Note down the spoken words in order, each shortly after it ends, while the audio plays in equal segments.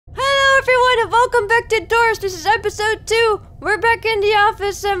and welcome back to Doors. This is episode 2. We're back in the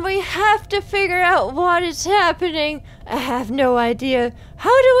office and we have to figure out what is happening. I have no idea.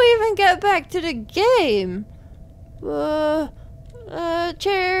 How do we even get back to the game?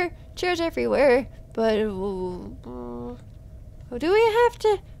 Chairs everywhere. But, do we have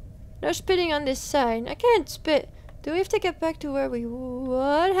to... No spitting on this sign. I can't spit. Do we have to get back to where we...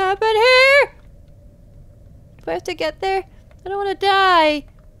 What happened here? Do I have to get there? I don't want to die.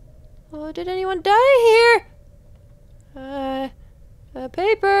 Oh, did anyone die here?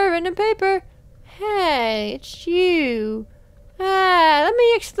 Random paper. Hey, it's you. Let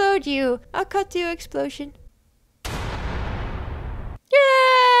me explode you. I'll cut to your explosion.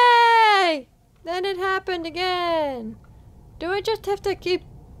 Yay! Then it happened again. Do I just have to keep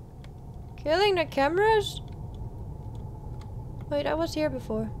killing the cameras? Wait, I was here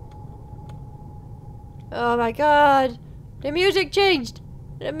before. Oh my god. The music changed.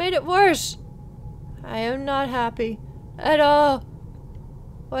 It made it worse. I am not happy at all.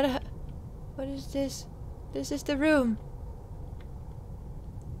 What is this? This is the room.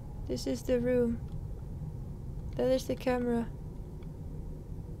 This is the room. That is the camera.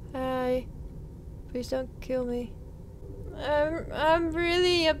 Hi. Please don't kill me. I'm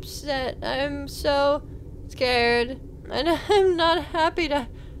really upset. I'm so scared. And I'm not happy that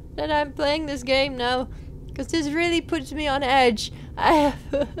I'm playing this game now. Because this really puts me on edge. I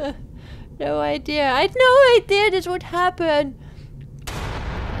have no idea. I had no idea this would happen.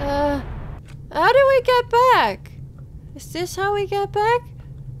 How do we get back? Is this how we get back?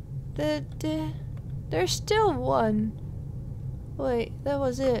 There's still one. Wait, that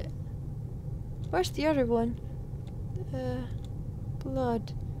was it. Where's the other one?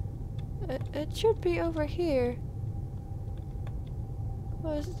 Blood. It should be over here.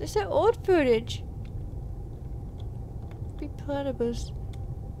 Oh, is that old footage? Platypus.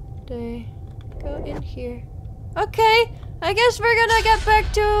 They go in here. Okay, I guess we're gonna get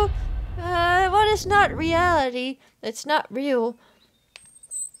back to what is not reality. It's not real.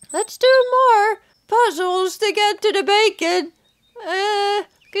 Let's do more puzzles to get to the bacon.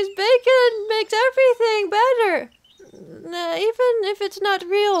 Because bacon makes everything better. Even if it's not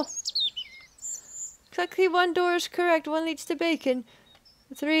real. Exactly one door is correct. One leads to bacon.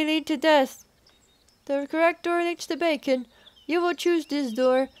 3 lead to death. The correct door leads to bacon. You will choose this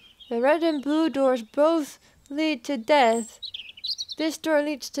door. The red and blue doors both lead to death. This door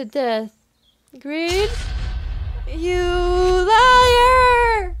leads to death. Green? You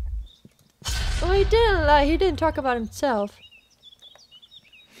liar! Oh, he didn't lie. He didn't talk about himself.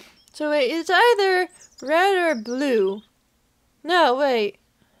 So wait, it's either red or blue. No, wait.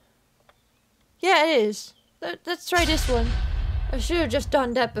 Yeah, it is. Let's try this one. I should have just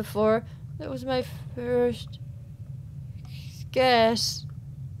done that before. That was my first guess.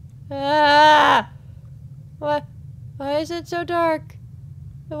 Ah! What? Why is it so dark?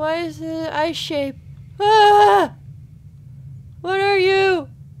 Why is the eye shape? Ah! What are you?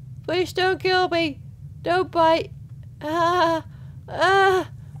 Please don't kill me. Don't bite. Ah! Ah!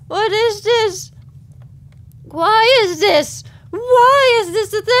 What is this? Why is this? Why is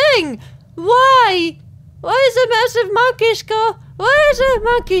this a thing? Why? Why is a massive monkey skull? Why is a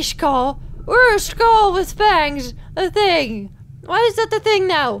monkey skull? Or a skull with fangs a thing? Why is that the thing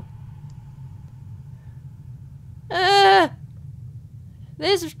now?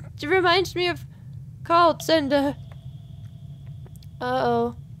 This reminds me of cults and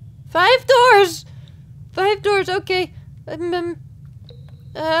uh-oh. 5 doors! 5 doors, okay.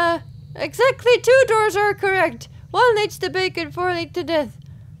 Exactly 2 doors are correct. 1 leads to bacon, 4 lead to death.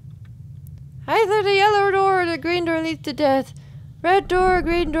 Either the yellow door or the green door leads to death. Red door,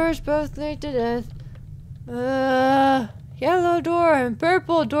 green doors both lead to death. Yellow door and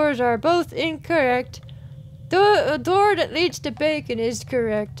purple doors are both incorrect. The door that leads to bacon is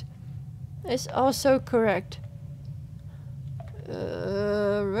correct. It's also correct.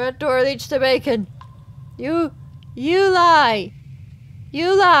 Red door leads to bacon. You lie.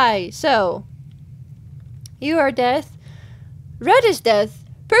 You lie. So, you are death. Red is death.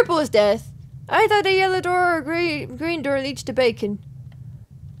 Purple is death. Either the yellow door or green door leads to bacon.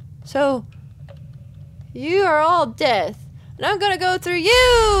 So, you are all death. And I'm gonna go through you!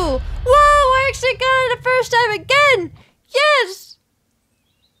 Whoa! I actually got it the first time again! Yes!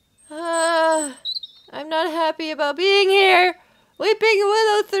 I'm not happy about being here. Weeping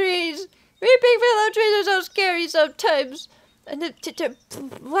willow trees. Weeping willow trees are so scary sometimes. And the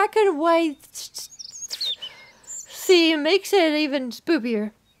black and white theme makes it even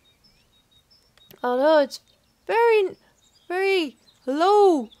spoopier. Although it's very, very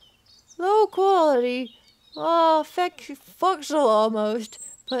low quality. Oh, voxel almost.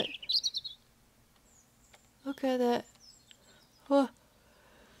 But Look at that. Oh.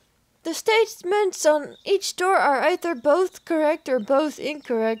 The statements on each door are either both correct or both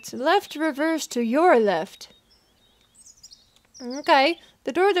incorrect. Left reverse to your left. Okay.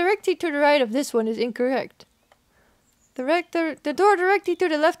 The door directly to the right of this one is incorrect. The door directly to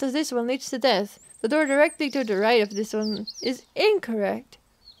the left of this one leads to death. The door directly to the right of this one is incorrect.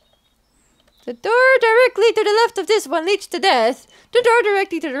 The door directly to the left of this one leads to death. The door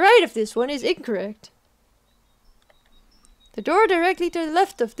directly to the right of this one is incorrect. The door directly to the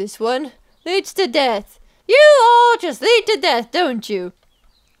left of this one leads to death. You all just lead to death, don't you?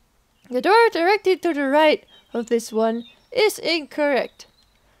 The door directly to the right of this one is incorrect.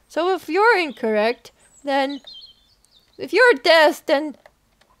 So if you're incorrect, then... if you're death, then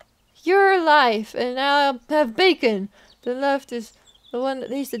you're alive. And I'll have bacon. The left is the one that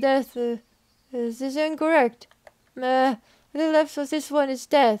leads to death. Is incorrect. The left of this one is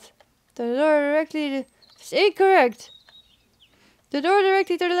death. The door directly is incorrect. The door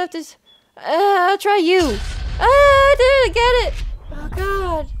directly to the left is... I'll try you. I didn't get it. Oh,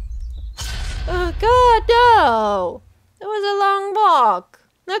 God. Oh, God, no. It was a long walk.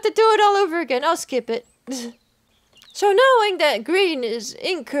 I have to do it all over again. I'll skip it. So knowing that green is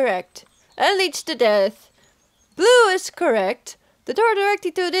incorrect and leads to death, blue is correct. The door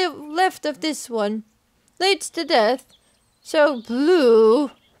directly to the left of this one leads to death. So blue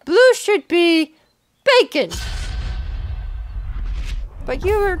should be bacon. But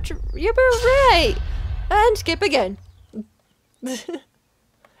you were right. And skip again. And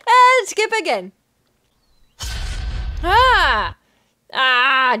skip again.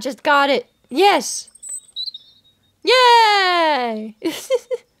 Just got it. Yes. Yay!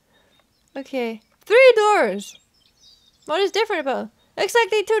 Okay. 3 doors. What is different about?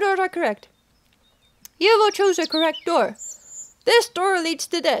 Exactly 2 doors are correct. You will choose a correct door. This door leads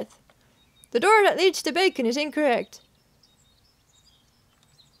to death. The door that leads to bacon is incorrect.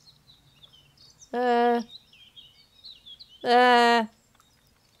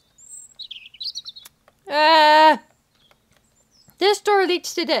 This door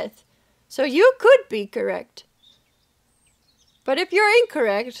leads to death. So you could be correct. But if you're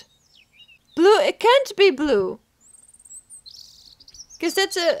incorrect, blue, it can't be blue. Because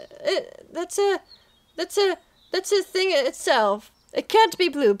that's a thing itself. It can't be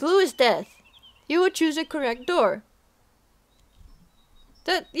blue. Blue is death. You would choose a correct door.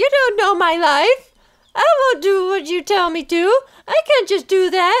 You don't know my life. I won't do what you tell me to. I can't just do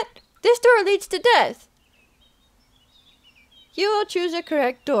that. This door leads to death. You will choose a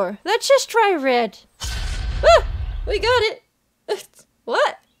correct door. Let's just try red. Ah, we got it.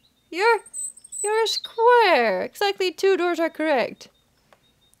 What? You're a square. Exactly 2 doors are correct.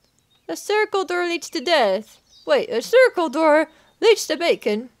 A circle door leads to death. Wait, a circle door leads to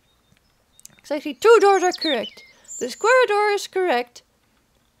bacon. Exactly 2 doors are correct. The square door is correct.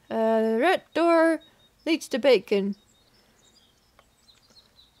 The red door leads to bacon.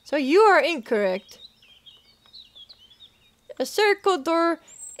 So you are incorrect. A circle door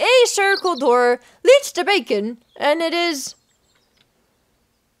leads to bacon, and it is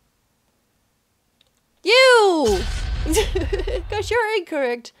you! Because you're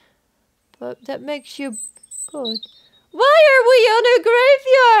incorrect. But that makes you good. Why are we on a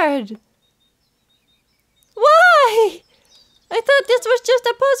graveyard? Why? I thought this was just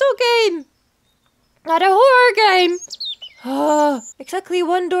a puzzle game, not a horror game. Exactly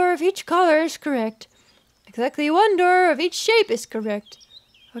 1 door of each color is correct. Exactly 1 door of each shape is correct.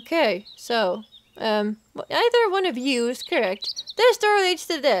 Okay, so, either one of you is correct. This door leads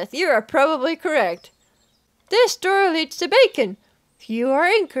to death. You are probably correct. This door leads to bacon. You are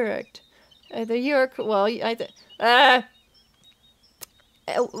incorrect. Either you are, well, either,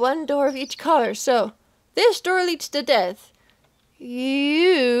 1 door of each color. So, this door leads to death.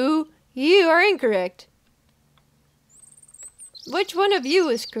 You are incorrect. Which one of you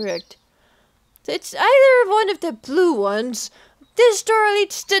is correct? It's either one of the blue ones. This door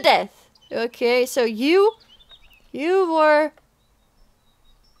leads to death. Okay, so you were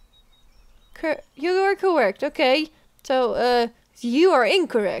correct. Okay, so you are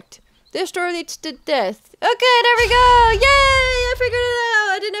incorrect. This door leads to death. Okay, there we go. Yay! I figured it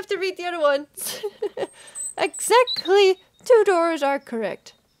out. I didn't have to read the other ones. Exactly 2 doors are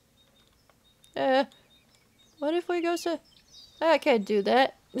correct. What if we go to? I can't do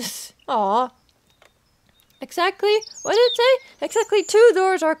that. Aw. Exactly. What did it say? Exactly 2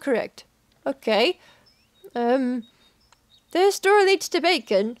 doors are correct. Okay. This door leads to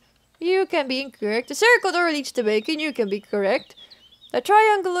bacon. You can be incorrect. The circle door leads to bacon. You can be correct. The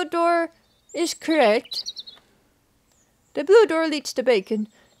triangular door is correct. The blue door leads to bacon.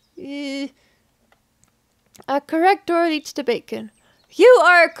 A correct door leads to bacon. You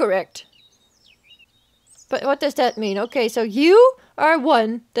are correct. But what does that mean? Okay, so you are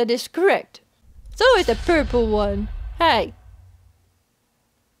one that is correct. So is the purple one. Hey.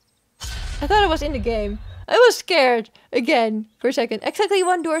 I thought it was in the game. I was scared again for a second. Exactly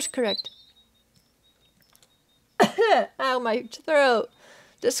one door is correct. Ow, my throat.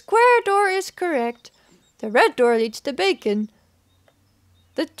 The square door is correct. The red door leads to bacon.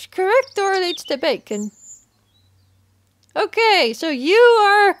 The correct door leads to bacon. Okay, so you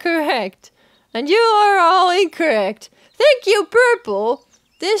are correct. And you are all incorrect. Thank you, purple.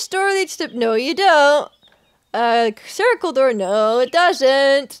 This door leads to... No, you don't. Circle door. No, it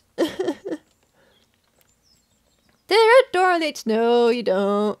doesn't. The red door leads... No, you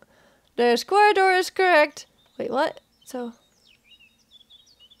don't. The square door is correct. Wait, what? So...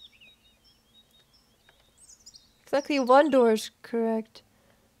 Exactly one door is correct.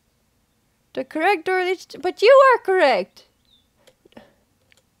 The correct door leads to... But you are correct.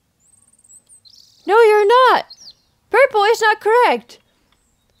 No, you're not. Purple is not correct.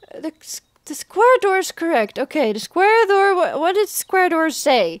 The square door is correct. Okay, the square door... What did square door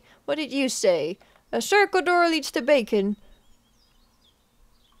say? What did you say? A circle door leads to bacon.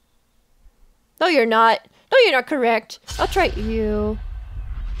 No, you're not. No, you're not correct. I'll try you.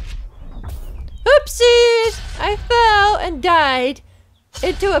 Oopsies! I fell and died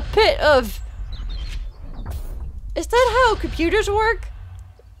into a pit of... Is that how computers work?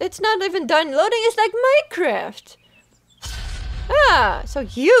 It's not even done loading. It's like Minecraft. Ah, so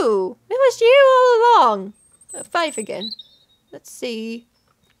you. It was you all along. 5 again. Let's see.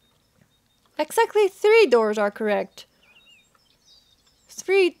 Exactly 3 doors are correct.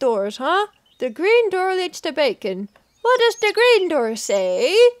 3 doors, huh? The green door leads to bacon. What does the green door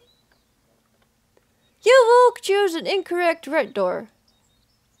say? You will choose an incorrect red door.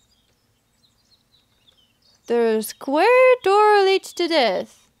 The square door leads to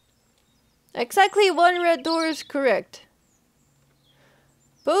death. Exactly 1 red door is correct.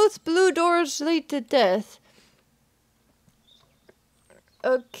 Both blue doors lead to death.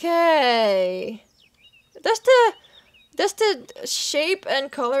 Okay. Does the shape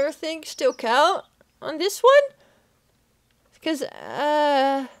and color thing still count on this one? Because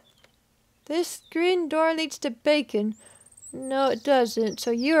this green door leads to bacon. No, it doesn't.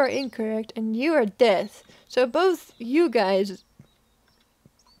 So you are incorrect and you are death. So both you guys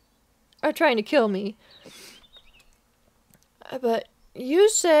are trying to kill me. But you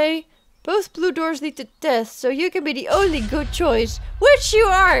say both blue doors lead to death, so you can be the only good choice, which you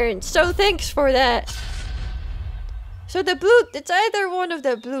aren't. So thanks for that. So the blue, it's either one of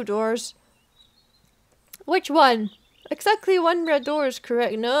the blue doors. Which one? Exactly 1 red door is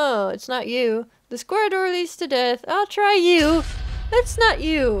correct. No, it's not you. The square door leads to death. I'll try you. That's not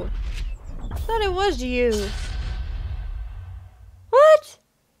you. I thought it was you. What?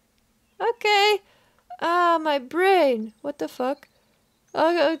 Okay. Ah, my brain. What the fuck?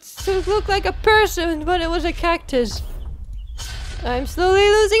 Oh, it looked like a person, but it was a cactus. I'm slowly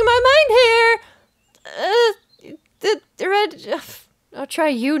losing my mind here. The red... I'll try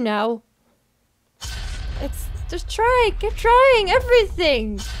you now. Just try. Keep trying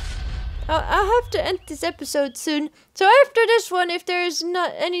everything. I'll have to end this episode soon. So after this one, if there is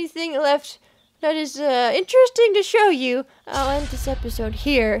not anything left that is interesting to show you, I'll end this episode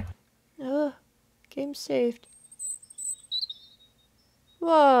here. Oh, game saved.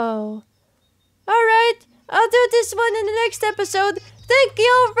 Whoa. Alright, I'll do this one in the next episode. Thank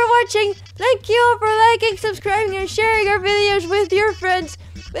you all for watching. Thank you all for liking, subscribing, and sharing our videos with your friends.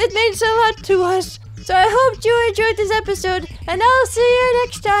 It means a lot to us. So I hope you enjoyed this episode, and I'll see you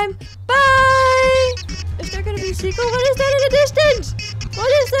next time. Bye! Is there gonna be a sequel? What is that in the distance?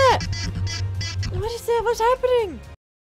 What is that? What is that? What's happening?